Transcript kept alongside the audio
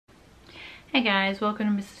Hey guys,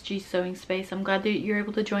 welcome to Mrs. G's Sewing Space. I'm glad that you're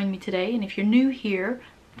able to join me today, and if you're new here,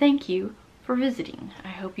 thank you for visiting. I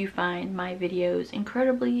hope you find my videos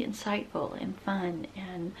incredibly insightful and fun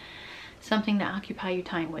and something to occupy your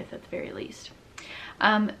time with at the very least.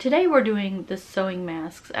 Today we're doing the sewing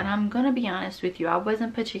masks, and I'm going to be honest with you, I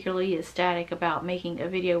wasn't particularly ecstatic about making a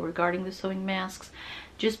video regarding the sewing masks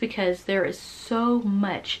just because there is so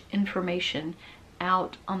much information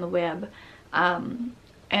out on the web.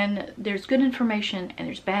 And there's good information and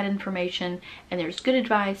there's bad information and there's good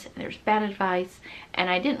advice and there's bad advice, and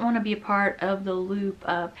I didn't want to be a part of the loop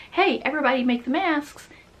of, hey, everybody make the masks,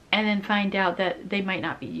 and then find out that they might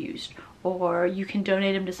not be used, or you can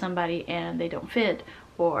donate them to somebody and they don't fit,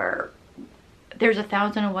 or there's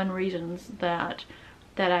 1,001 reasons that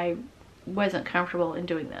I wasn't comfortable in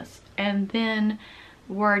doing this. And then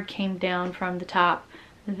word came down from the top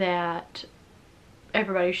that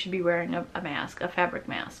everybody should be wearing a mask, a fabric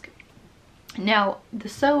mask. Now, the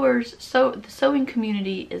sewing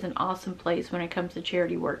community is an awesome place when it comes to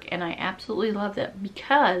charity work, and I absolutely love that,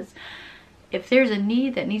 because if there's a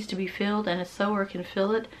need that needs to be filled and a sewer can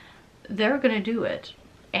fill it, they're going to do it.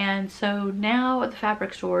 And so now the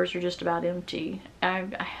fabric stores are just about empty.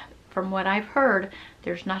 From what I've heard,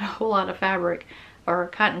 there's not a whole lot of fabric or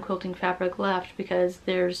cotton quilting fabric left, because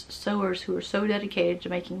there's sewers who are so dedicated to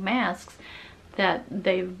making masks that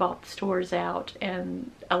they've bought the stores out. And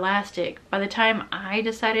elastic, by the time I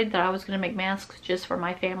decided that I was going to make masks just for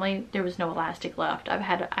my family, there was no elastic left. I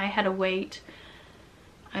had to wait.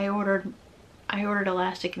 I ordered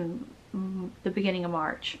elastic in the beginning of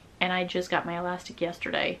March, and I just got my elastic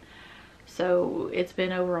yesterday, so it's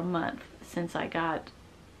been over a month since I got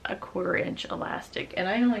a 1/4 inch elastic, and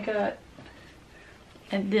I only got,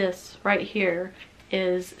 and this right here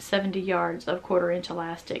is 70 yards of 1/4 inch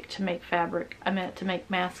elastic to make fabric, to make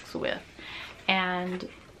masks with, and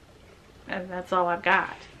that's all I've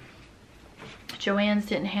got. Joann's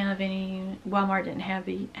didn't have any, Walmart didn't have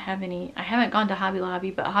any. I haven't gone to Hobby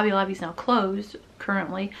Lobby, but Hobby Lobby's now closed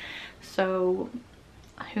currently, so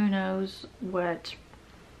who knows what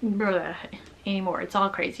anymore. It's all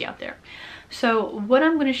crazy out there. So what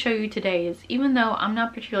I'm going to show you today is, even though I'm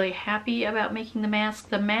not particularly happy about making the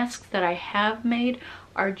masks that I have made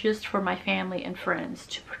are just for my family and friends,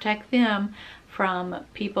 to protect them from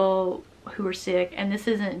people who are sick. And this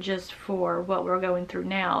isn't just for what we're going through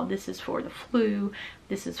now. This is for the flu.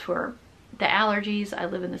 This is for the allergies. I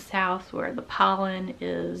live in the South where the pollen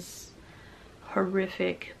is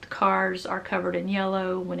horrific. The cars are covered in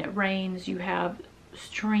yellow. When it rains, you have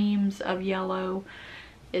streams of yellow.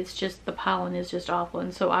 It's just, the pollen is just awful.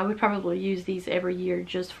 And so I would probably use these every year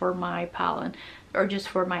just for my pollen, or just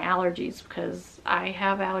for my allergies, because I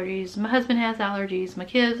have allergies, my husband has allergies, my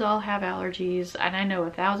kids all have allergies, and I know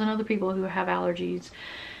 1,000 other people who have allergies.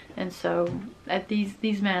 And so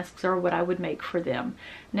these masks are what I would make for them.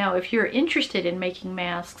 Now, if you're interested in making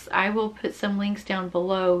masks, I will put some links down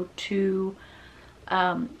below to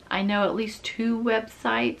I know at least 2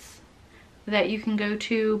 websites that you can go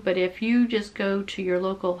to, but if you just go to your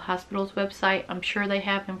local hospital's website, I'm sure they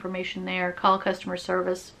have information there. Call customer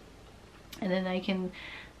service, and then they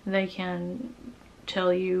can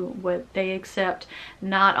tell you what they accept.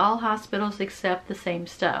 Not all hospitals accept the same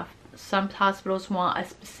stuff. Some hospitals want a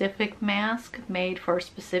specific mask made for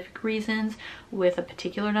specific reasons with a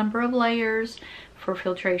particular number of layers for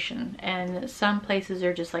filtration, and some places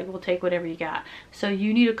are just like, we'll take whatever you got. So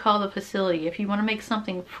you need to call the facility. If you want to make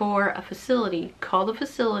something for a facility, call the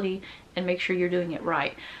facility and make sure you're doing it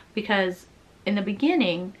right, because in the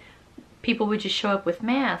beginning people would just show up with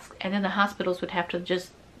masks, and then the hospitals would have to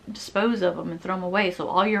just dispose of them and throw them away. So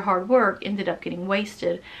all your hard work ended up getting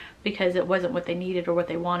wasted because it wasn't what they needed or what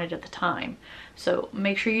they wanted at the time. So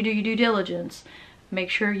make sure you do your due diligence. Make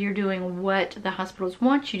sure you're doing what the hospitals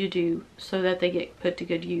want you to do, so that they get put to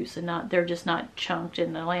good use, and they're just not chunked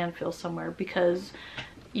in the landfill somewhere, because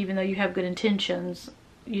even though you have good intentions,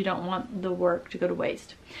 you don't want the work to go to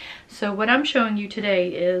waste. So what I'm showing you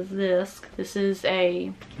today is this. This is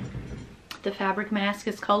the fabric mask.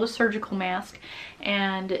 It's called a surgical mask,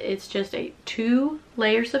 and it's just 2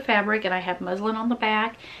 layers of fabric, and I have muslin on the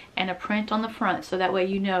back and a print on the front, so that way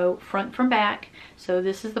you know front from back. So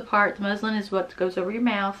this is the part, the muslin is what goes over your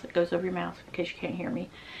mouth. It goes over your mouth in case you can't hear me.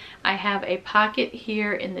 I have a pocket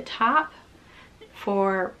here in the top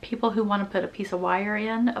for people who want to put a piece of wire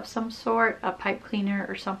in of some sort, a pipe cleaner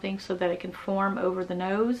or something, so that it can form over the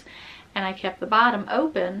nose. And I kept the bottom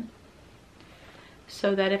open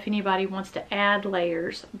so that if anybody wants to add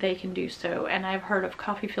layers, they can do so. And I've heard of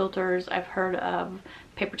coffee filters, I've heard of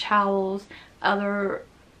paper towels, other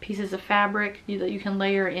pieces of fabric that you can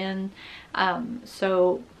layer in.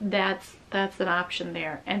 So that's an option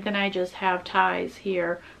there. And then I just have ties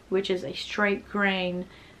here, which is a straight grain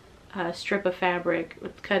strip of fabric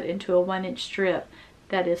cut into a 1-inch strip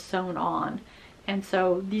that is sewn on. And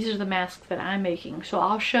so these are the masks that I'm making. So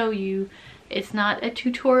I'll show you. It's not a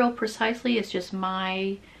tutorial precisely, it's just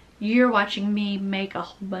you're watching me make a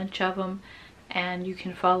whole bunch of them, and you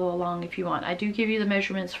can follow along if you want. I do give you the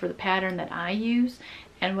measurements for the pattern that I use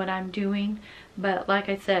and what I'm doing, but like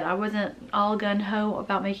I said, I wasn't all gung-ho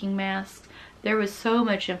about making masks. There was so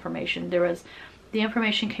much information. The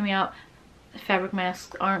information coming out, fabric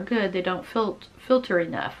masks aren't good, they don't filter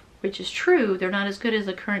enough, which is true. They're not as good as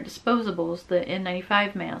the current disposables, the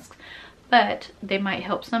N95 masks, but they might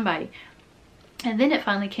help somebody. And then it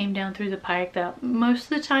finally came down through the pike that most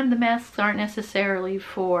of the time the masks aren't necessarily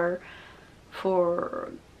for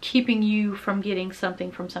keeping you from getting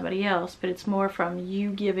something from somebody else, but it's more from you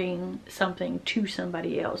giving something to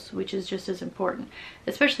somebody else, which is just as important.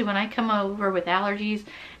 Especially when I come over with allergies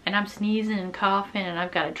and I'm sneezing and coughing and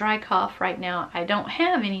I've got a dry cough right now. I don't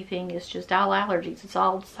have anything, it's just all allergies. It's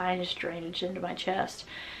all sinus drainage into my chest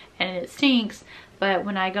and it stinks. But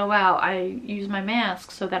when I go out, I use my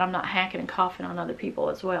mask so that I'm not hacking and coughing on other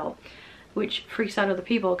people as well, which freaks out other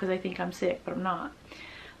people because they think I'm sick, but I'm not.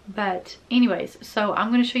 But anyways, so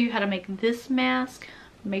I'm going to show you how to make this mask.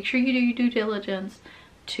 Make sure you do your due diligence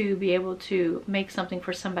to be able to make something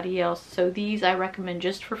for somebody else. So these I recommend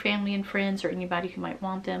just for family and friends or anybody who might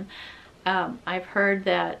want them. I've heard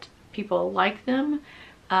that people like them.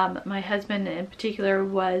 My husband in particular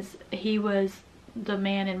was the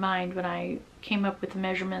man in mind when I came up with the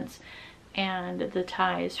measurements and the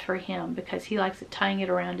ties for him, because he likes it tying it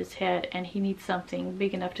around his head and he needs something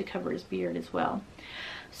big enough to cover his beard as well.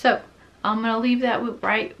 So I'm going to leave that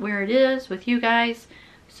right where it is with you guys,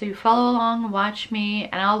 so you follow along and watch me,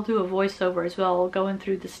 and I'll do a voiceover as well going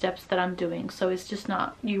through the steps that I'm doing, so it's just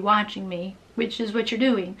not you watching me, which is what you're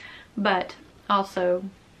doing, but also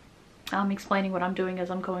I'm explaining what I'm doing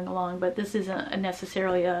as I'm going along. But this isn't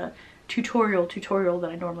necessarily a tutorial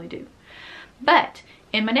that I normally do. But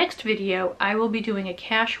in my next video, I will be doing a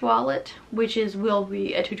cash wallet, which will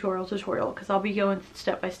be a tutorial because I'll be going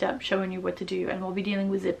step by step showing you what to do, and we'll be dealing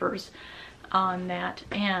with zippers on that.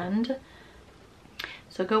 And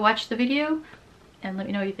so go watch the video and let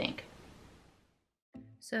me know what you think.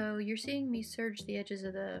 So you're seeing me serge the edges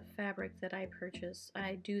of the fabric that I purchase.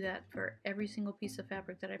 I do that for every single piece of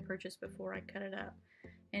fabric that I purchase before I cut it up,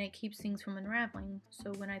 and it keeps things from unraveling.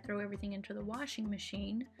 So when I throw everything into the washing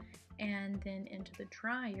machine and then into the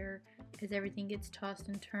dryer, as everything gets tossed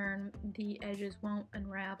and turned, the edges won't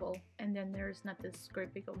unravel, and then there's not this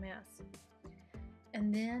great big old mess.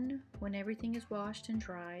 And then when everything is washed and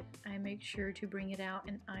dried, I make sure to bring it out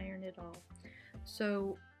and iron it all.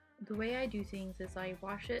 So the way I do things is I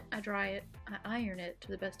wash it, I dry it, I iron it to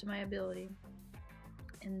the best of my ability,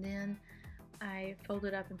 and then I fold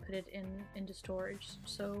it up and put it into storage,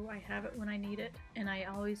 so I have it when I need it. And I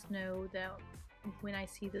always know that when I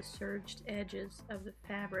see the serged edges of the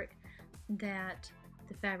fabric, that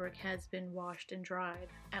the fabric has been washed and dried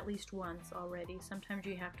at least once already. Sometimes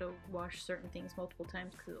you have to wash certain things multiple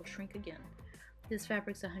times because it'll shrink again. This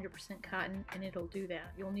fabric's 100% cotton, and it'll do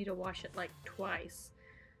that. You'll need to wash it like twice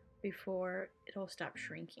before it'll stop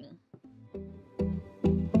shrinking.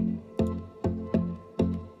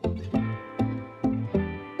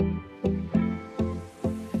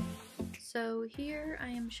 So here I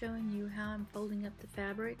am showing you how I'm folding up the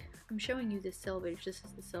fabric. I'm showing you the selvage. This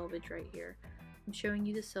is the selvage right here. I'm showing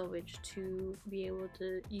you the selvage to be able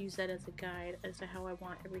to use that as a guide as to how I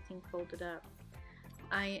want everything folded up.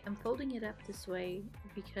 I am folding it up this way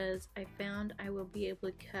because I found I will be able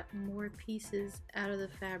to cut more pieces out of the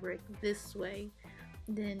fabric this way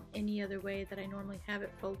than any other way that I normally have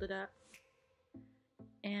it folded up.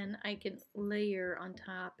 And I can layer on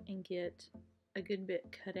top and get a good bit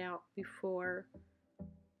cut out before,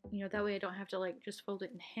 that way I don't have to like just fold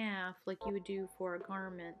it in half like you would do for a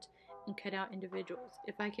garment and cut out individuals.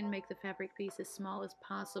 If I can make the fabric piece as small as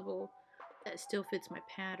possible that still fits my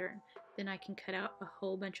pattern, then I can cut out a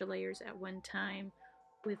whole bunch of layers at one time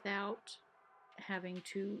without having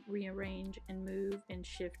to rearrange and move and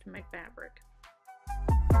shift my fabric.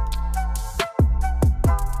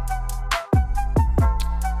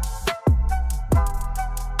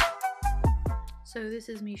 So this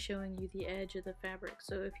is me showing you the edge of the fabric.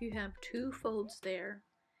 So if you have two folds there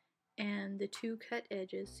and the two cut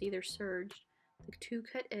edges, see they're serged, the two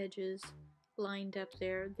cut edges lined up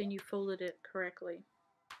there, then you folded it correctly.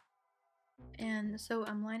 And so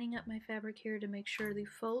I'm lining up my fabric here to make sure the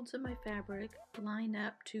folds of my fabric line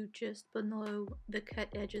up to just below the cut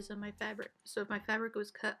edges of my fabric. So if my fabric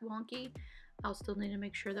was cut wonky, I'll still need to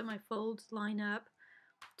make sure that my folds line up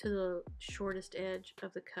to the shortest edge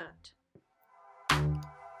of the cut.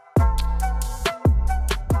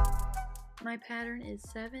 My pattern is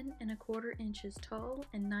 7 1/4 inches tall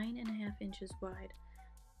and 9 1/2 inches wide.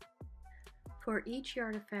 For each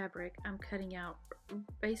yard of fabric, I'm cutting out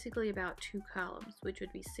basically about 2 columns, which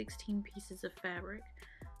would be 16 pieces of fabric,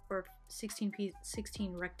 or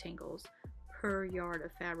 16 rectangles per yard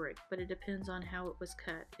of fabric, but it depends on how it was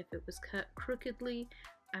cut. If it was cut crookedly,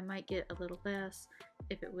 I might get a little less.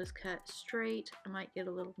 If it was cut straight, I might get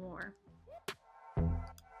a little more.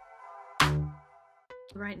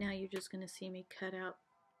 Right now you're just going to see me cut out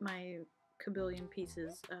my kabillion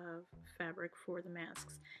pieces of fabric for the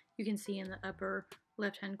masks. You can see in the upper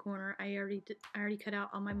left hand corner I already cut out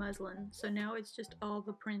all my muslin, so now it's just all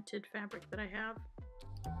the printed fabric that I have.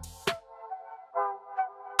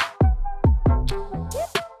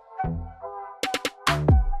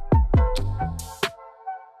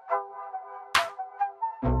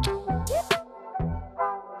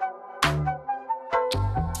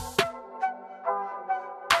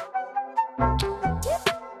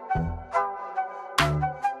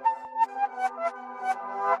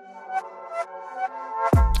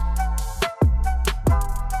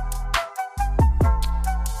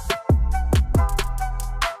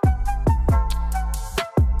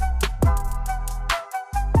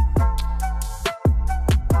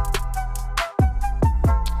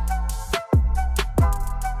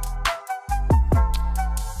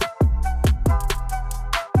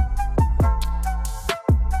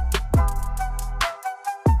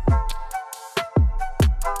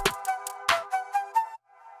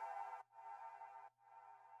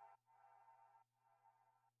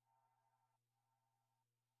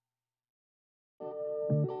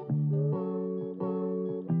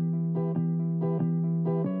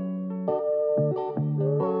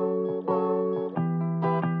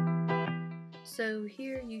 So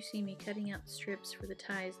here you see me cutting out strips for the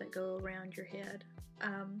ties that go around your head.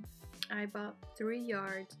 I bought 3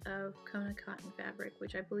 yards of Kona cotton fabric,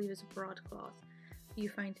 which I believe is a broadcloth. You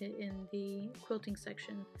find it in the quilting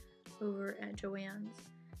section over at Joann's.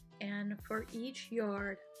 And for each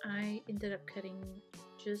yard, I ended up cutting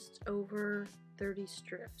just over 30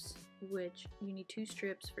 strips, which you need 2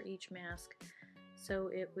 strips for each mask. So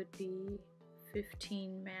it would be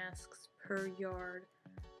 15 masks per yard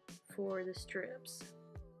for the strips.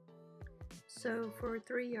 So for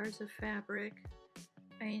 3 yards of fabric,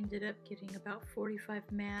 I ended up getting about 45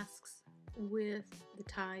 masks with the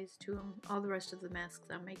ties to them. All the rest of the masks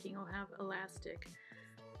I'm making will have elastic,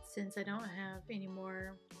 since I don't have any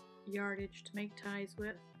more yardage to make ties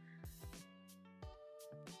with.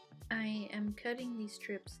 I am cutting these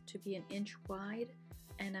strips to be 1 inch wide,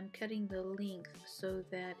 and I'm cutting the length so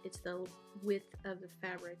that it's the width of the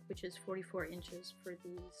fabric, which is 44 inches for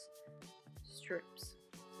these strips.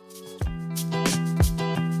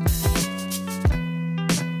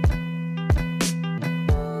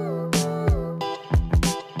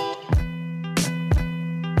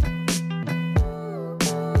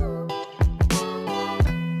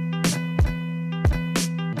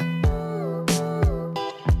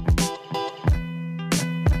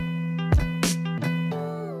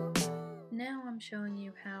 Showing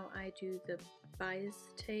you how I do the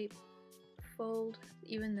bias tape fold.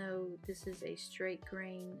 Even though this is a straight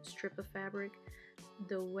grain strip of fabric,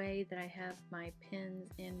 the way that I have my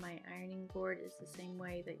pins in my ironing board is the same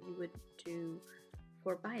way that you would do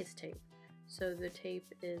for bias tape. So the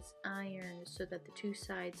tape is ironed so that the 2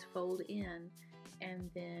 sides fold in, and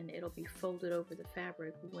then it'll be folded over the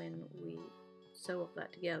fabric when we sew all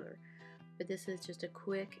that together. But this is just a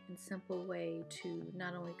quick and simple way to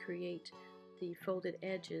not only create the folded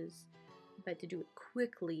edges, but to do it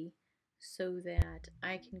quickly so that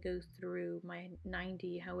I can go through my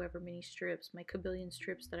 90 however many strips, my kabillion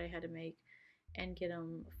strips that I had to make, and get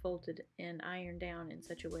them folded and ironed down in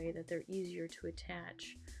such a way that they're easier to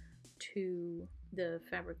attach to the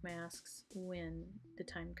fabric masks when the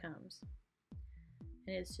time comes.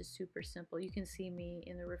 And it's just super simple. You can see me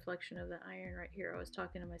in the reflection of the iron right here. I was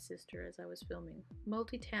talking to my sister as I was filming.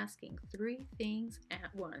 Multitasking, 3 things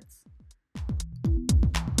at once.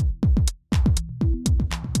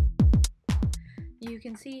 You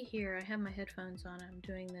can see here I have my headphones on. I'm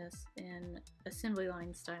doing this in assembly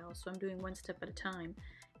line style, so I'm doing 1 step at a time,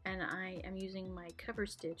 and I am using my cover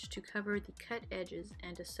stitch to cover the cut edges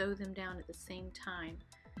and to sew them down at the same time.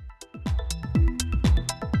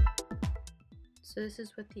 So this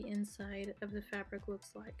is what the inside of the fabric looks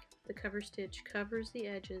like. The cover stitch covers the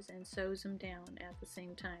edges and sews them down at the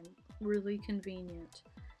same time. Really convenient.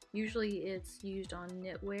 Usually it's used on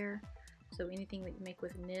knitwear, so anything that you make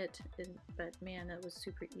with knit, but man, that was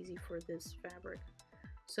super easy for this fabric.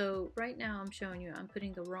 So right now I'm showing you, I'm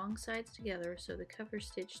putting the wrong sides together, so the cover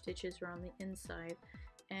stitch stitches are on the inside,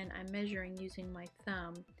 and I'm measuring using my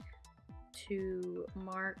thumb to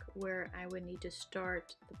mark where I would need to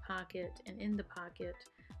start the pocket and in the pocket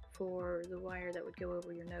for the wire that would go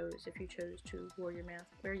over your nose if you chose to wear your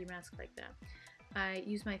mask like that. I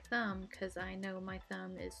use my thumb because I know my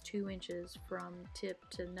thumb is 2 inches from tip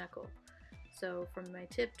to knuckle. So from my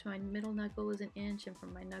tip to my middle knuckle is 1 inch, and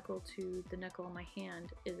from my knuckle to the knuckle on my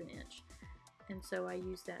hand is 1 inch. And so I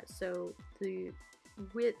use that. So the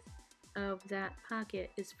width of that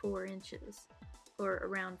pocket is 4 inches. Or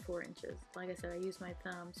around 4 inches. Like I said, I use my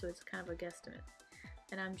thumb, so it's kind of a guesstimate.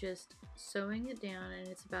 And I'm just sewing it down, and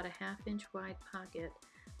it's about a 1/2 inch wide pocket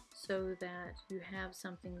so that you have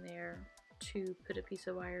something there to put a piece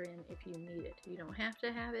of wire in if you need it. You don't have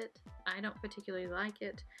to have it. I don't particularly like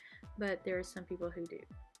it, but there are some people who do.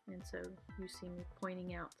 And so you see me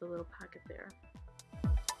pointing out the little pocket there.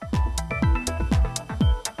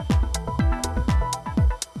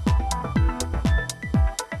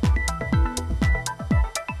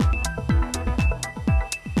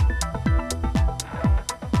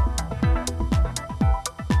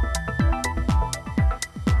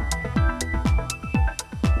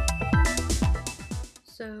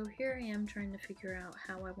 So here I am trying to figure out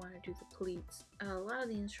how I want to do the pleats. A lot of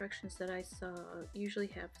the instructions that I saw usually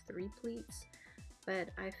have 3 pleats, but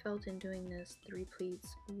I felt in doing this 3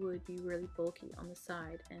 pleats would be really bulky on the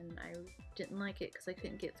side, and I didn't like it because I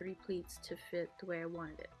couldn't get 3 pleats to fit the way I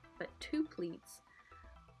wanted it. But 2 pleats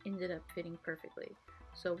ended up fitting perfectly.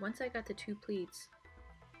 So once I got the 2 pleats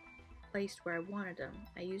placed where I wanted them,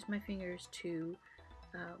 I used my fingers to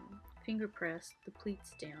finger press the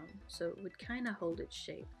pleats down so it would kind of hold its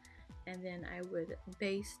shape, and then I would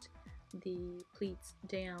baste the pleats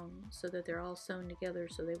down so that they're all sewn together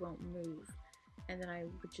so they won't move, and then I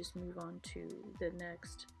would just move on to the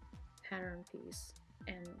next pattern piece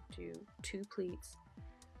and do 2 pleats,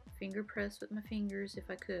 finger press with my fingers if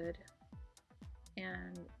I could,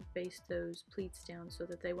 and baste those pleats down so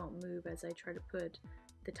that they won't move as I try to put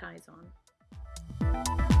the ties on.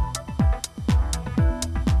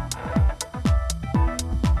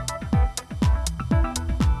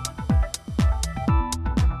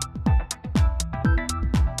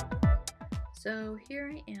 So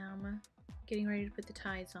here I am getting ready to put the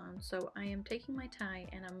ties on. So I am taking my tie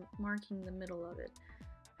and I'm marking the middle of it.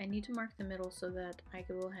 I need to mark the middle so that I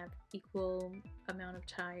will have equal amount of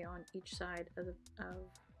tie on each side of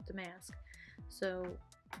the mask. So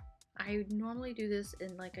I normally do this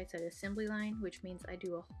in, like I said, assembly line, which means I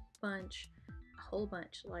do a whole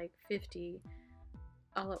bunch, like 50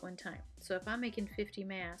 all at one time. So if I'm making 50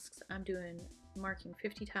 masks, I'm marking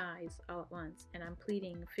 50 ties all at once, and I'm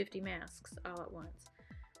pleating 50 masks all at once.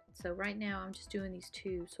 So right now I'm just doing these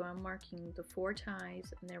 2, so I'm marking the 4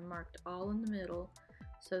 ties, and they're marked all in the middle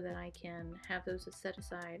so that I can have those set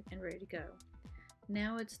aside and ready to go.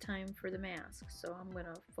 Now it's time for the mask. So I'm going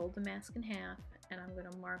to fold the mask in half, and I'm going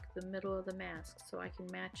to mark the middle of the mask so I can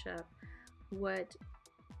match up what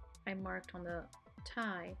I marked on the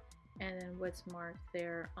tie and then what's marked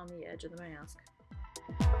there on the edge of the mask.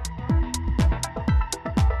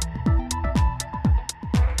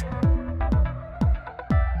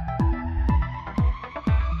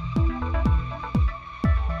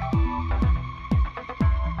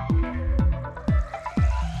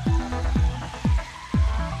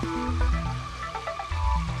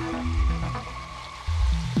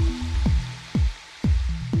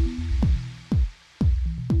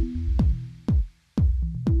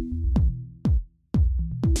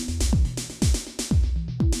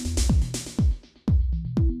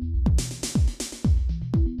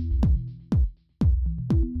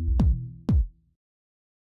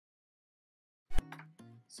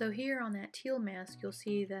 So here on that teal mask, you'll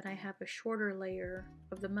see that I have a shorter layer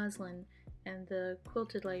of the muslin, and the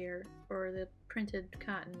quilted layer or the printed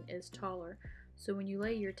cotton is taller. So when you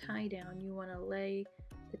lay your tie down, you want to lay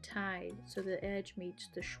the tie so the edge meets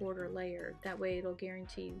the shorter layer. That way it'll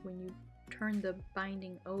guarantee when you turn the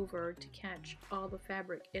binding over to catch all the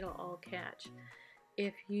fabric, it'll all catch.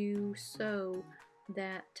 If you sew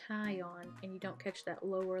that tie on and you don't catch that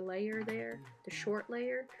lower layer there, the short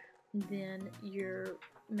layer, then your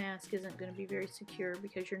mask isn't going to be very secure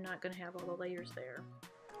because you're not going to have all the layers there.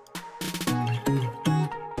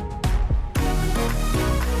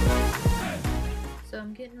 So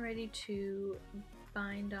I'm getting ready to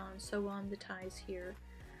sew on the ties here.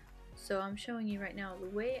 So I'm showing you right now,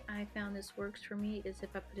 the way I found this works for me is if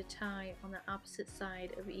I put a tie on the opposite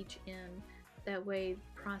side of each end. That way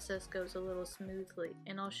the process goes a little smoothly,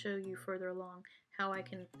 and I'll show you further along how I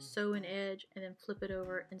can sew an edge and then flip it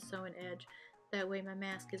over and sew an edge. That way my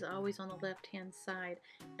mask is always on the left hand side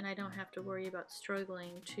and I don't have to worry about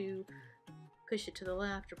struggling to push it to the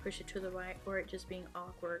left or push it to the right, or it just being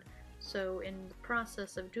awkward. So in the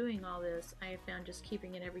process of doing all this, I have found just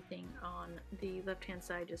keeping everything on the left hand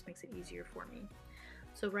side just makes it easier for me.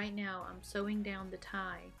 So right now I'm sewing down the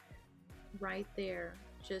tie right there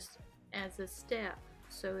just as a step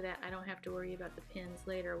so that I don't have to worry about the pins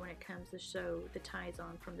later when it comes to sew the ties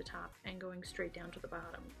on from the top and going straight down to the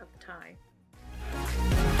bottom of the tie.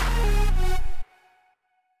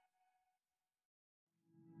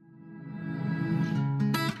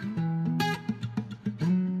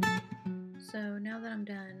 So now that I'm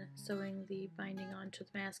done sewing the binding onto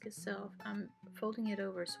the mask itself, I'm folding it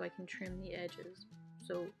over so I can trim the edges.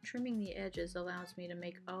 So trimming the edges allows me to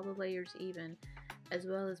make all the layers even, as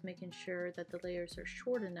well as making sure that the layers are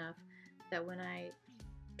short enough that when I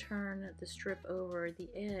turn the strip over the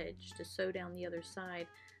edge to sew down the other side,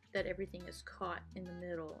 that everything is caught in the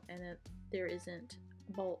middle and that there isn't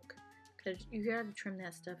bulk. Because you gotta trim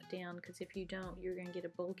that stuff down, because if you don't, you're gonna get a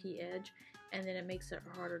bulky edge and then it makes it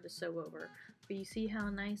harder to sew over. But you see how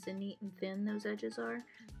nice and neat and thin those edges are?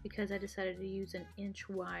 Because I decided to use an inch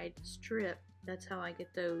wide strip, that's how I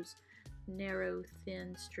get those narrow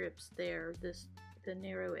thin strips there, the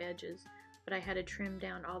narrow edges. But I had to trim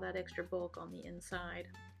down all that extra bulk on the inside.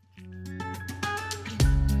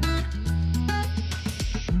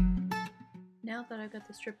 Now that I've got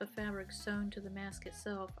the strip of fabric sewn to the mask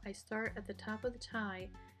itself, I start at the top of the tie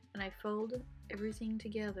and I fold everything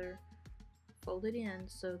together, fold it in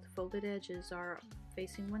so the folded edges are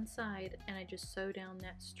facing one side, and I just sew down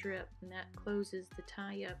that strip, and that closes the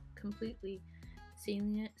tie up completely,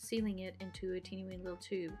 sealing it into a teeny weeny little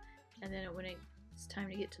tube. And then when it's time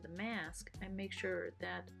to get to the mask, I make sure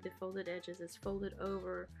that the folded edges is folded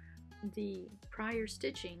over the prior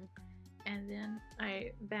stitching, and then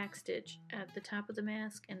I backstitch at the top of the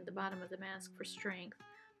mask and the bottom of the mask for strength.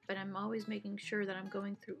 But I'm always making sure that I'm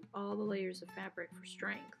going through all the layers of fabric for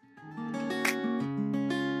strength.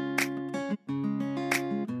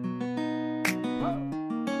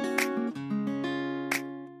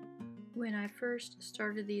 When I first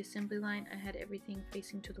started the assembly line, I had everything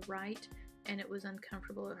facing to the right and it was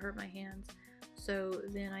uncomfortable, it hurt my hands. So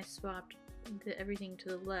then I swapped everything to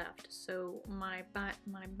the left. So my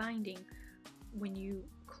binding, when you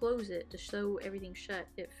close it to sew everything shut,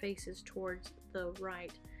 it faces towards the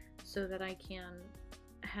right so that I can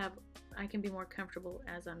be more comfortable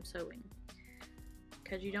as I'm sewing.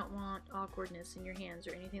 Because you don't want awkwardness in your hands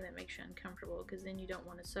or anything that makes you uncomfortable, because then you don't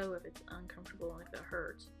want to sew if it's uncomfortable and if it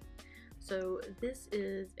hurts. So this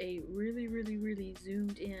is a really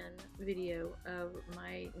zoomed in video of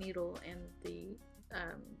my needle and the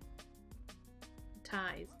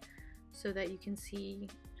ties so that you can see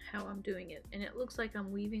how I'm doing it. And it looks like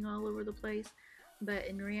I'm weaving all over the place, but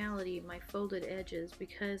in reality my folded edges,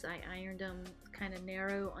 because I ironed them kind of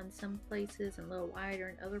narrow on some places and a little wider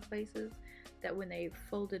in other places, that when they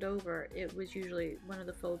folded over, it was usually one of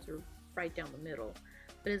the folds were right down the middle.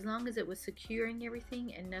 But as long as it was securing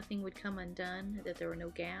everything and nothing would come undone, that there were no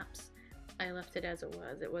gaps, I left it as it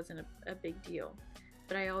was. It wasn't a big deal.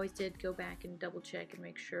 But I always did go back and double check and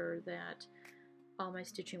make sure that all my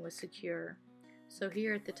stitching was secure. So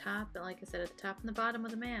here at the top, like I said, at the top and the bottom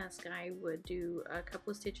of the mask, I would do a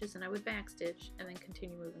couple of stitches and I would backstitch and then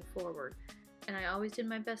continue moving forward. And I always did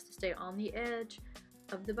my best to stay on the edge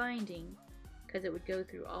of the binding, because it would go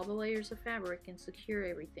through all the layers of fabric and secure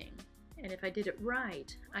everything. And if I did it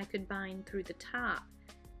right, I could bind through the top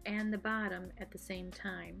and the bottom at the same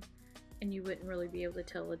time, and you wouldn't really be able to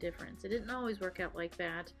tell the difference. It didn't always work out like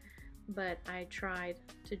that, but I tried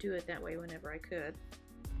to do it that way whenever I could.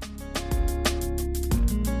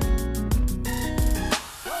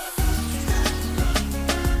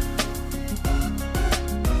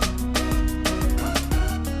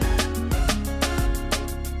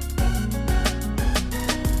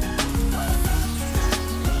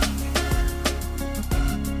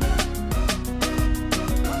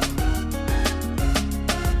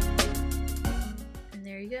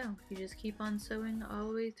 You just keep on sewing all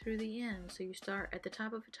the way through the end. So you start at the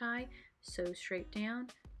top of a tie, sew straight down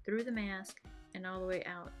through the mask and all the way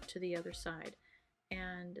out to the other side.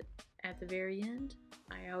 And at the very end,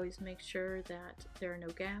 I always make sure that there are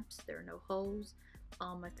no gaps, there are no holes,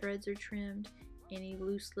 all my threads are trimmed, any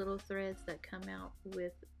loose little threads that come out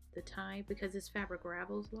with the tie, because this fabric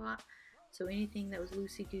ravels a lot, So anything that was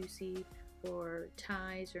loosey-goosey or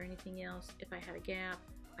ties or anything else, if I had a gap,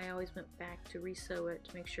 I always went back to re-sew it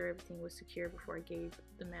to make sure everything was secure before I gave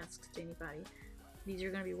the masks to anybody. These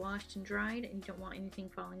are going to be washed and dried, and you don't want anything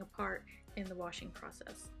falling apart in the washing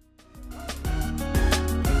process.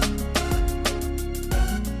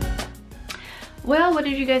 Well, what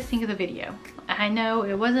did you guys think of the video? I know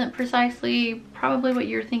it wasn't precisely probably what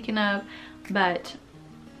you're thinking of, but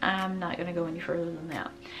I'm not going to go any further than that.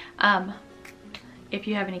 If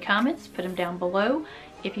you have any comments, put them down below.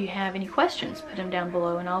 If you have any questions, put them down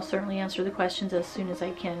below, and I'll certainly answer the questions as soon as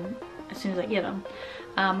I can, as soon as I get them.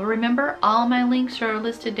 Remember, all my links are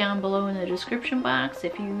listed down below in the description box.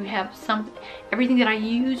 If you have everything that I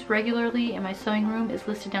use regularly in my sewing room is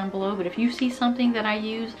listed down below, but if you see something that I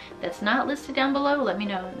use that's not listed down below, let me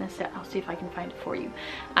know and I'll see if I can find it for you.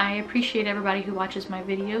 I appreciate everybody who watches my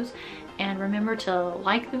videos, and remember to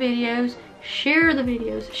like the videos,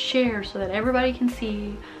 share so that everybody can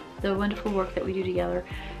see the wonderful work that we do together.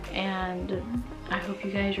 And I hope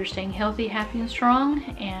you guys are staying healthy, happy, and strong,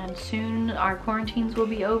 and soon our quarantines will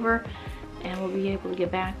be over and we'll be able to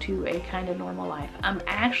get back to a kind of normal life. I'm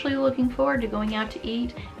actually looking forward to going out to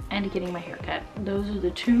eat and to getting my hair cut. Those are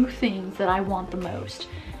the two things that I want the most.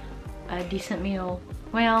 A decent meal.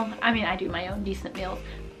 Well, I mean, I do my own decent meals,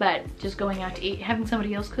 but just going out to eat, having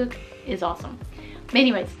somebody else cook is awesome. But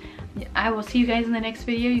anyways, I will see you guys in the next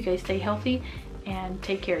video. You guys stay healthy and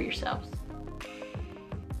take care of yourselves.